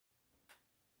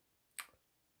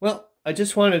Well, I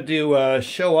just wanted to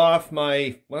show off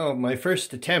my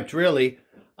first attempt, really.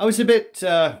 I was a bit,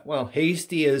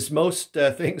 hasty as most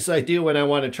things I do when I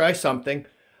want to try something.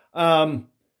 Um,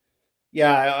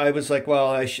 yeah, I was like,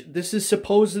 well, this is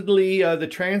supposedly the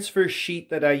transfer sheet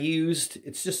that I used.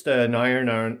 It's just an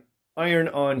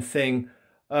iron-on thing,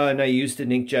 and I used an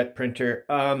inkjet printer.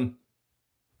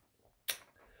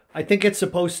 I think it's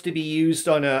supposed to be used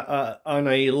on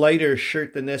a lighter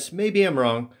shirt than this. Maybe I'm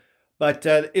wrong, but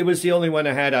it was the only one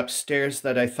I had upstairs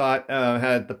that I thought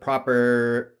had the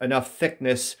proper enough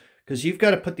thickness, because you've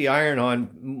got to put the iron on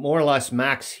more or less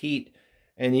max heat,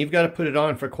 and you've got to put it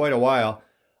on for quite a while.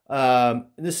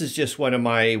 This is just one of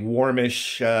my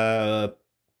warmish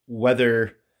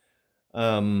weather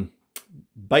um,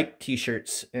 bike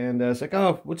t-shirts, and I was like,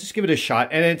 oh, we'll just give it a shot.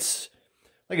 And it's,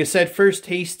 like I said, first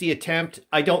hasty attempt.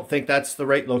 I don't think that's the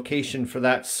right location for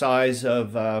that size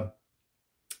of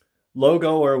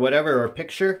logo or whatever, or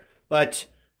picture. But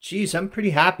geez, I'm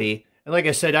pretty happy. And like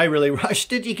I said, I really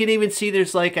rushed it. You can even see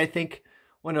there's, like, I think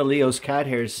one of Leo's cat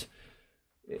hairs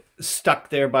stuck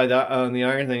there by on the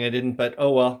iron thing. I didn't, but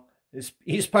oh well.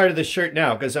 He's part of the shirt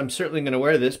now, because I'm certainly going to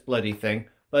wear this bloody thing.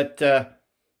 But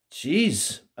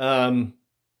geez,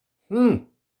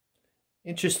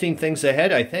 interesting things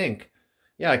ahead, I think.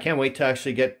 Yeah, I can't wait to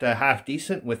actually get half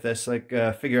decent with this, like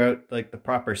figure out like the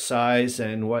proper size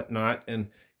and whatnot, and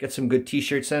get some good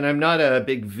t-shirts. And I'm not a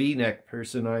big V-neck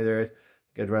person either.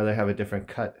 I'd rather have a different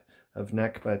cut of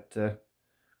neck, but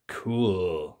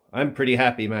cool. I'm pretty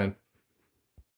happy, man.